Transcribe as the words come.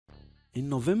In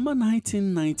November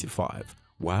 1995,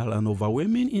 while an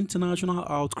overwhelming international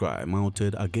outcry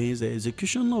mounted against the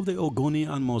execution of the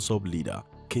Ogoni and MOSOP leader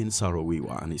Ken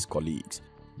Saro-Wiwa and his colleagues,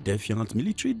 defiant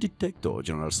military dictator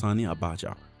General Sani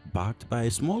Abacha, backed by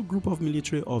a small group of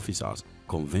military officers,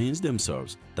 convinced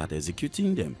themselves that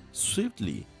executing them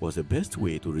swiftly was the best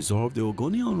way to resolve the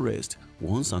Ogoni unrest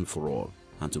once and for all,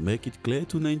 and to make it clear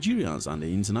to Nigerians and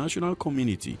the international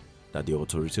community that the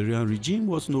authoritarian regime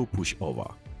was no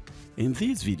pushover. In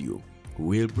this video,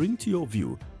 we will bring to your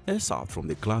view excerpt from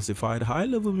the classified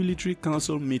high-level military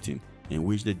council meeting in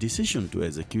which the decision to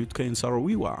execute Ken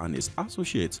Saro-Wiwa and his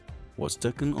associates was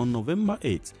taken on November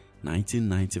 8,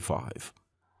 1995.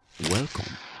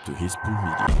 Welcome to Hisple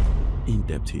Media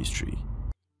In-Depth History.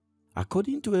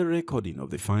 According to a recording of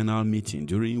the final meeting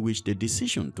during which the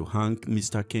decision to hang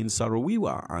Mr. Ken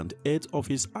Saro-Wiwa and 8 of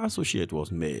his associates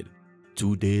was made,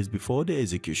 2 days before the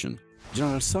execution,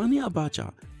 General Sani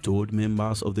Abacha told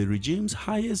members of the regime's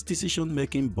highest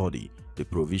decision-making body, the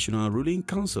Provisional Ruling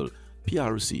Council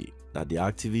 (PRC), that the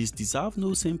activists deserve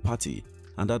no sympathy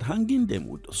and that hanging them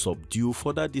would subdue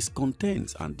further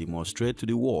discontent and demonstrate to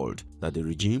the world that the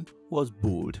regime was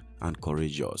bold and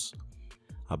courageous.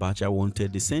 Abacha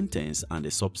wanted the sentence and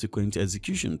the subsequent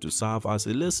execution to serve as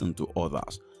a lesson to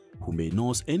others who may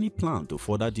nurse any plan to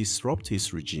further disrupt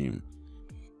his regime.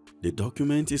 The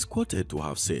document is quoted to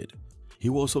have said, "He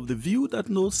was of the view that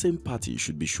no sympathy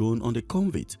should be shown on the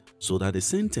convict so that the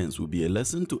sentence would be a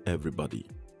lesson to everybody."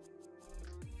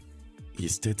 He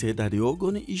stated that the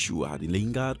Ogoni issue had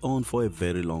lingered on for a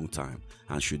very long time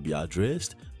and should be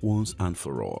addressed once and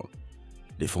for all.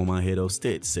 The former head of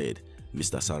state said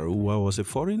Mr. Saro-Wiwa was a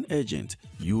foreign agent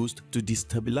used to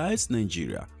destabilize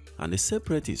Nigeria and a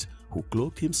separatist who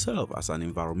cloaked himself as an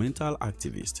environmental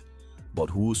activist, but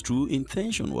whose true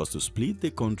intention was to split the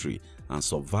country and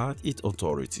subvert its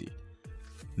authority.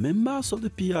 Members of the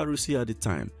PRC at the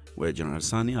time were General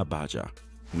Sani Abacha,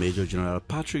 Major General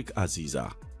Patrick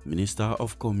Aziza, Minister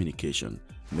of Communication,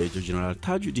 Major General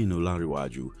Tajuddin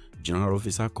Olariwaju, General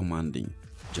Officer Commanding,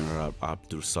 General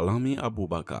Abdul Salami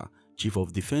Abubakar, Chief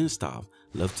of Defense Staff,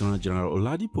 Lieutenant General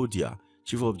Oladipo Dia,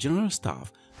 Chief of General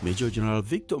Staff, Major General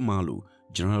Victor Malu,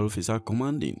 General Officer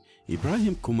Commanding,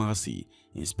 Ibrahim Kumasi,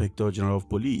 Inspector General of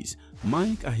Police,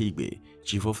 Mike Ahigbe,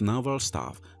 Chief of Naval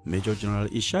Staff, Major General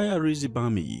Ishaya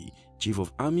Rizibamiyi, Chief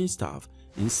of Army Staff,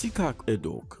 Nsikak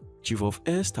Edok, Chief of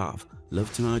Air Staff,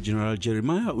 Lieutenant General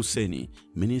Jeremiah Useni,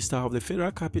 Minister of the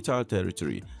Federal Capital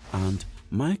Territory, and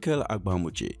Michael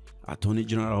Agbamuche, Attorney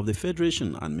General of the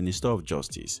Federation and Minister of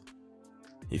Justice.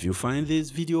 If you find this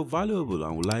video valuable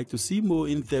and would like to see more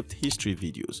in-depth history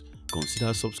videos,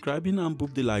 consider subscribing and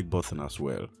boop the like button as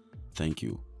well. Thank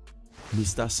you.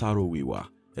 Mr. Saro-Wiwa,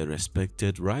 a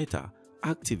respected writer,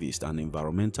 activist and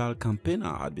environmental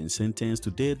campaigner, had been sentenced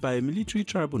to death by a military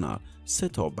tribunal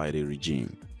set up by the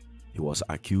regime. He was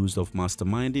accused of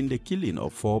masterminding the killing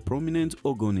of 4 prominent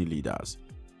Ogoni leaders.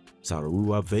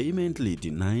 Saro-Wiwa vehemently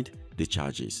denied the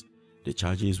charges. The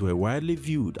charges were widely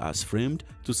viewed as framed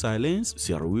to silence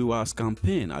Saro-Wiwa's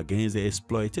campaign against the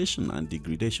exploitation and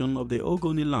degradation of the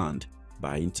Ogoni land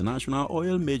by international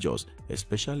oil majors,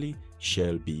 especially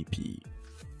Shell BP.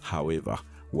 However,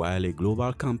 while a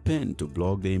global campaign to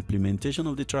block the implementation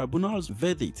of the tribunal's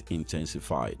verdict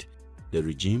intensified, the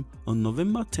regime on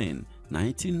November 10,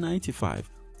 1995,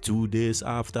 2 days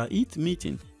after its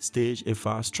meeting, staged a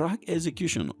fast-track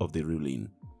execution of the ruling.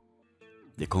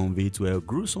 The convicts were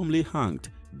gruesomely hanged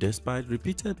despite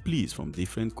repeated pleas from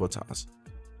different quarters.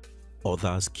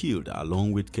 Others killed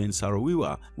along with Ken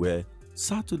Saro-Wiwa were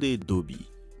Saturday Dobi,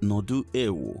 Nodu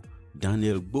Ewo,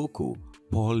 Daniel Boko,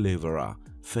 Paul Levera,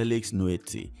 Felix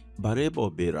Nuete,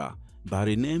 Barebo Bera,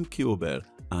 Barinem Kiobel,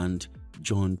 and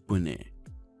John Pune.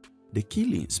 The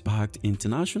killing sparked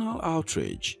international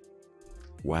outrage.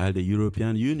 While the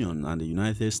European Union and the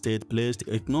United States placed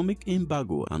economic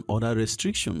embargo and other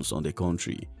restrictions on the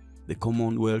country, the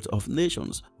Commonwealth of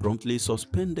Nations promptly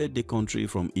suspended the country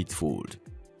from its fold.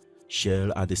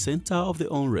 Shell, at the center of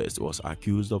the unrest, was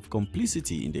accused of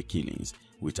complicity in the killings,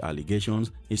 with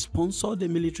allegations he sponsored the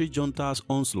military junta's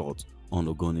onslaught on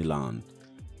Ogoni land.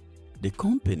 The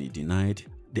company denied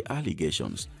the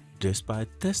allegations,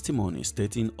 despite testimony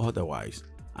stating otherwise,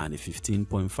 and a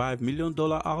 $15.5 million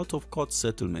out-of-court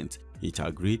settlement it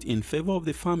agreed in favor of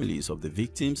the families of the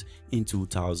victims in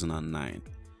 2009.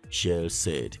 Shell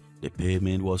said the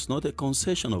payment was not a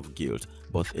concession of guilt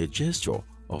but a gesture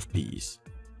of peace.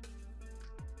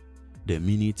 The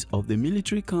minutes of the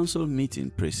military council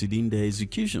meeting preceding the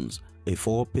executions, a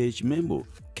 4-page memo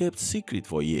kept secret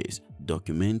for years,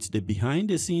 document the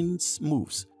behind-the-scenes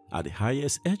moves at the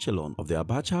highest echelon of the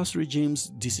Abacha's regime's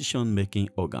decision-making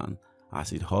organ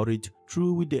as it hurried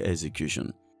through with the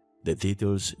execution. The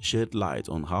details shed light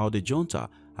on how the junta,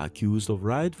 accused of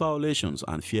right violations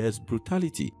and fierce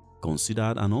brutality,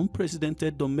 considered an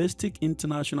unprecedented domestic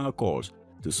international cause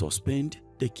to suspend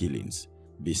the killings.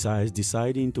 Besides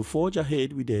deciding to forge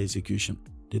ahead with the execution,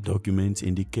 the document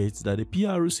indicates that the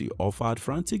PRC offered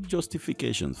frantic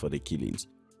justifications for the killings,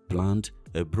 planned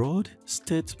a broad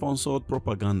state-sponsored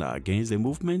propaganda against the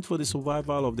movement for the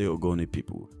survival of the Ogoni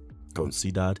people,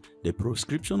 considered the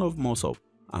proscription of MOSOP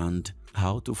and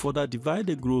how to further divide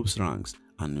the group's ranks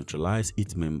and neutralize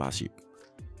its membership.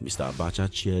 Mr. Abacha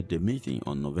chaired the meeting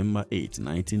on November 8,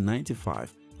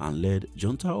 1995 and led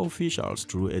junta officials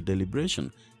through a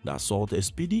deliberation that sought a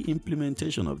speedy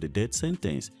implementation of the death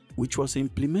sentence, which was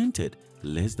implemented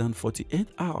less than 48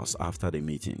 hours after the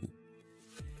meeting.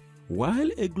 While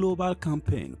a global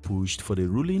campaign pushed for the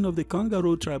ruling of the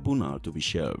Kangaroo Tribunal to be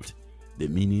shelved, the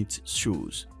minute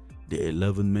shows the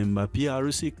 11-member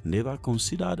PRC never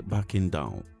considered backing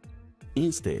down.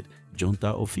 Instead,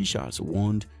 junta officials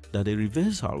warned that a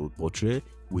reversal would portray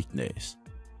weakness.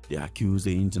 They accused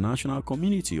the international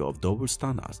community of double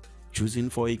standards, choosing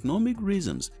for economic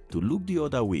reasons to look the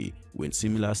other way when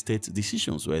similar state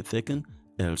decisions were taken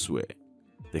elsewhere.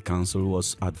 The Council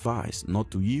was advised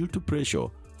not to yield to pressure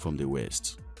from the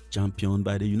West, championed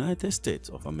by the United States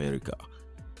of America.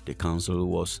 The Council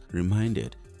was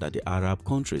reminded that the Arab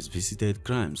countries visited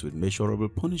crimes with measurable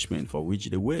punishment for which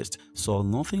the West saw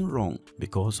nothing wrong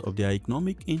because of their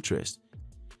economic interest.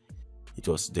 It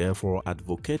was therefore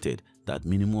advocated that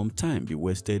minimum time be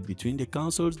wasted between the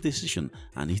Council's decision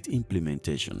and its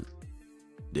implementation.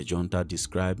 The junta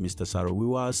described Mr.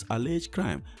 Saro-Wiwa's alleged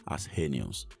crime as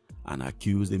heinous and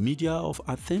accused the media of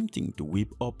attempting to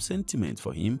whip up sentiment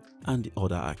for him and the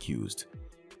other accused.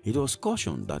 It was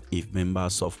cautioned that if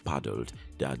members soft-paddled,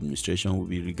 the administration would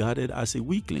be regarded as a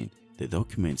weakling, the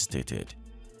document stated.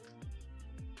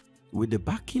 With the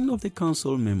backing of the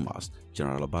council members,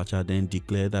 General Abacha then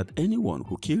declared that anyone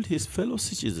who killed his fellow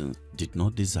citizens did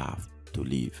not deserve to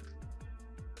live.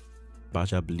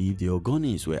 Abacha believed the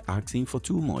Ogonis were asking for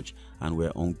too much and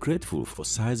were ungrateful for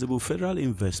sizable federal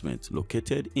investment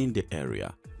located in the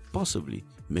area, possibly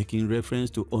making reference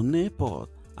to One Port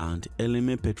and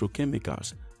Eleme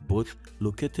Petrochemicals, both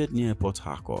located near Port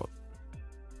Harcourt.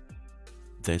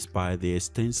 Despite the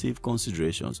extensive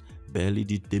considerations, barely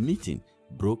did the meeting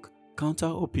broke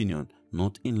counter-opinion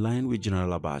not in line with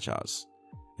General Abacha's.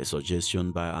 A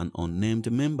suggestion by an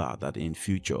unnamed member that in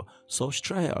future such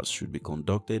trials should be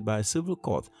conducted by a civil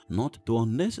court not to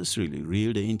unnecessarily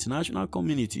reel the international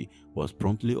community was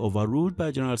promptly overruled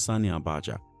by General Sani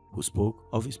Abacha, who spoke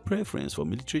of his preference for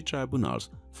military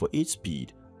tribunals for its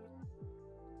speed.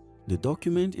 The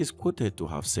document is quoted to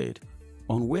have said,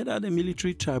 on whether the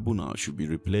military tribunal should be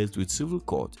replaced with civil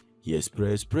court, he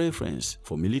expressed preference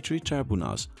for military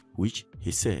tribunals which,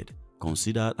 he said,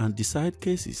 consider and decide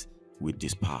cases with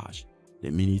dispatch.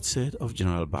 The minute said of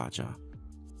General Abacha.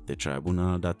 The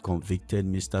tribunal that convicted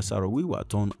Mr. Saro-Wiwa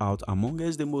turned out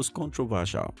amongst the most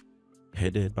controversial.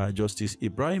 Headed by Justice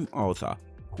Ibrahim Author,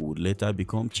 who would later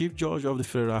become Chief Judge of the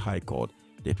Federal High Court,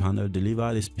 the panel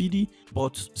delivered a speedy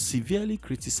but severely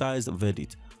criticized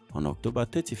verdict on October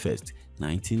 31,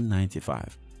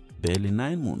 1995, barely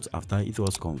 9 months after it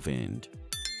was convened.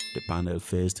 The panel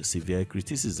faced severe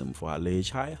criticism for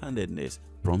alleged high-handedness,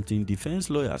 prompting defense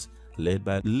lawyers led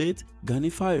by late Gani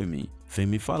Fayemi,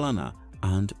 Femi Falana,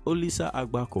 and Olisa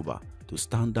Agbakoba to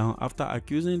stand down after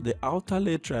accusing the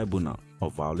outer-led tribunal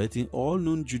of violating all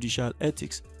known judicial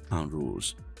ethics and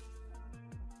rules.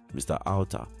 Mr.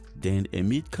 Auta, then a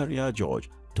mid-career judge,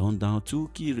 turned down two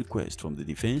key requests from the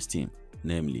defense team,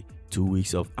 namely 2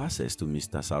 weeks of access to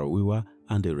Mr. Saro-Wiwa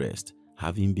and the rest,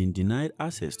 having been denied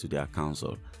access to their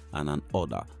counsel, and an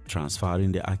order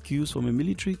transferring the accused from a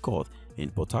military court in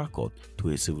Port Harcourt to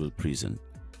a civil prison.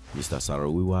 Mr.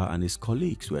 Saro-Wiwa and his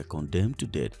colleagues were condemned to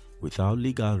death without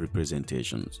legal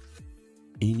representations.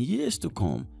 In years to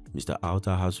come, Mr.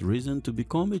 Auta has risen to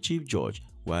become a chief judge,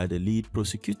 while the lead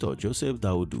prosecutor Joseph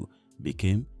Daudu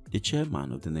became the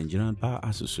chairman of the Nigerian Bar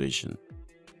Association.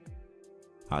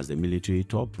 As the military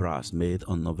top brass met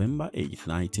on November 8,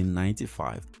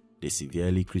 1995, the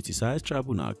severely criticized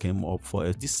tribunal came up for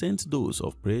a decent dose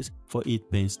of praise for its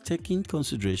painstaking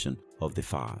consideration of the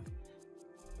file.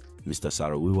 Mr.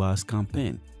 Saro-Wiwa's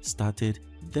campaign started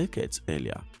decades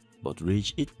earlier, but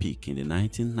reached its peak in the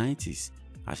 1990s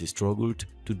as he struggled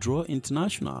to draw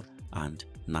international and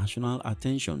national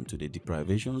attention to the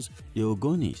deprivations the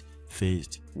Ogonis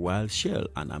faced while Shell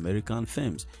and American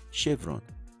firms Chevron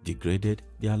degraded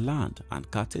their land and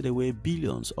carted away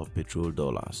billions of petrol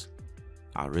dollars.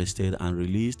 Arrested and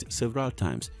released several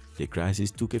times, the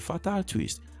crisis took a fatal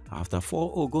twist after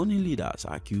 4 Ogoni leaders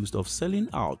accused of selling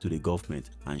out to the government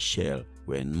and shell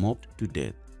were mobbed to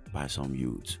death by some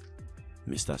youths.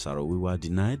 Mr. Saro-Wiwa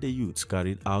denied the youths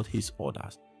carried out his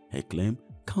orders, a claim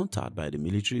countered by the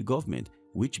military government,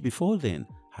 which before then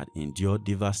had endured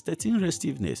devastating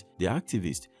restiveness. The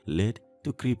activists led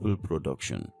to crippled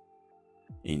production.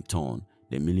 In turn,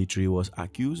 the military was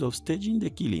accused of staging the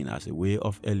killing as a way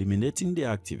of eliminating the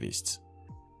activists.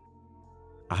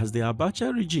 As the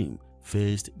Abacha regime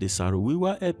faced the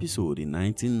Saro-Wiwa episode in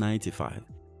 1995,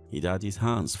 it had its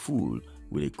hands full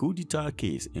with a coup d'etat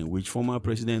case in which former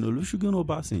President Olusegun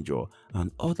Obasanjo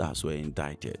and others were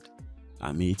indicted.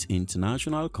 Amidst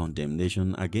international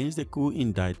condemnation against the coup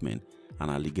indictment, an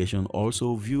allegation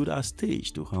also viewed as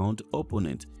staged to hound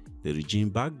opponents, the regime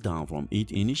backed down from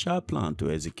its initial plan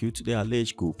to execute the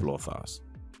alleged coup plotters.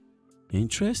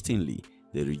 Interestingly,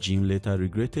 the regime later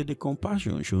regretted the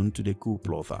compassion shown to the coup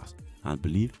plotters and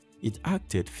believed it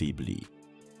acted feebly.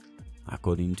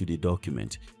 According to the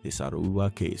document, the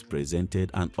Saro-Wiwa case presented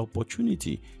an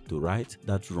opportunity to right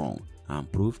that wrong and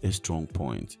prove a strong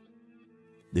point.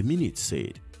 The minutes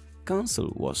said,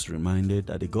 Council was reminded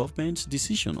that the government's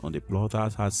decision on the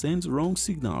plotters had sent wrong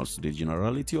signals to the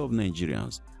generality of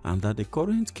Nigerians and that the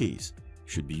current case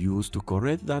should be used to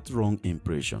correct that wrong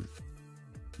impression.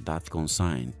 That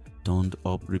consign turned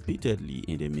up repeatedly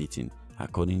in the meeting,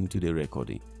 according to the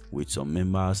recording, with some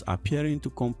members appearing to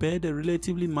compare the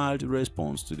relatively mild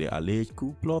response to the alleged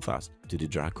coup plotters to the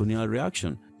draconian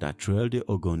reaction that trailed the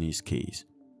Ogoni's case.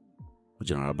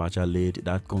 General Abacha laid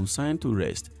that consign to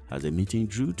rest as the meeting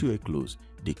drew to a close,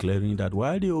 declaring that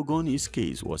while the Ogoni's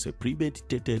case was a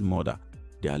premeditated murder,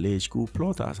 the alleged coup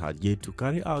plotters had yet to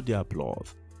carry out their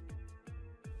plot.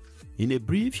 In a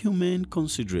brief humane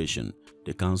consideration,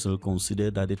 the council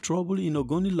considered that the trouble in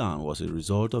Ogoni land was a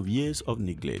result of years of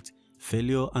neglect,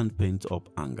 failure and pent-up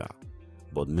anger.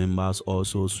 But members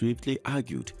also swiftly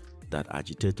argued that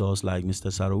agitators like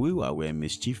Mr. Saro-Wiwa were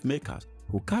mischief makers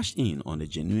who cashed in on the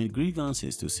genuine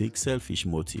grievances to seek selfish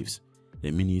motives.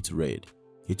 The minute read,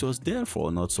 it was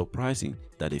therefore not surprising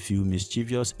that a few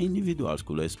mischievous individuals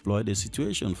could exploit the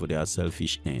situation for their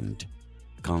selfish end.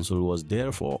 Council was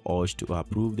therefore urged to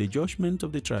approve the judgment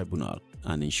of the tribunal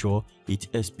and ensure its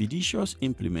expeditious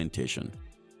implementation.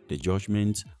 The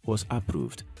judgment was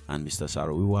approved and Mr.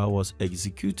 Saro-Wiwa was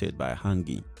executed by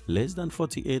hanging less than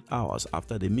 48 hours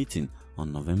after the meeting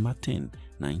on November 10,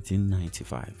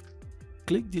 1995.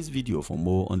 Click this video for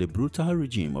more on the brutal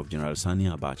regime of General Sani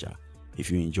Abacha.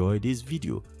 If you enjoyed this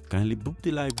video, kindly book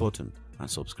the like button and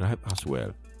subscribe as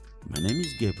well. My name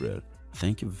is Gabriel.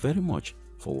 Thank you very much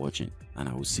for watching and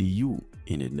I will see you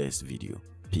in the next video.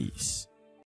 Peace.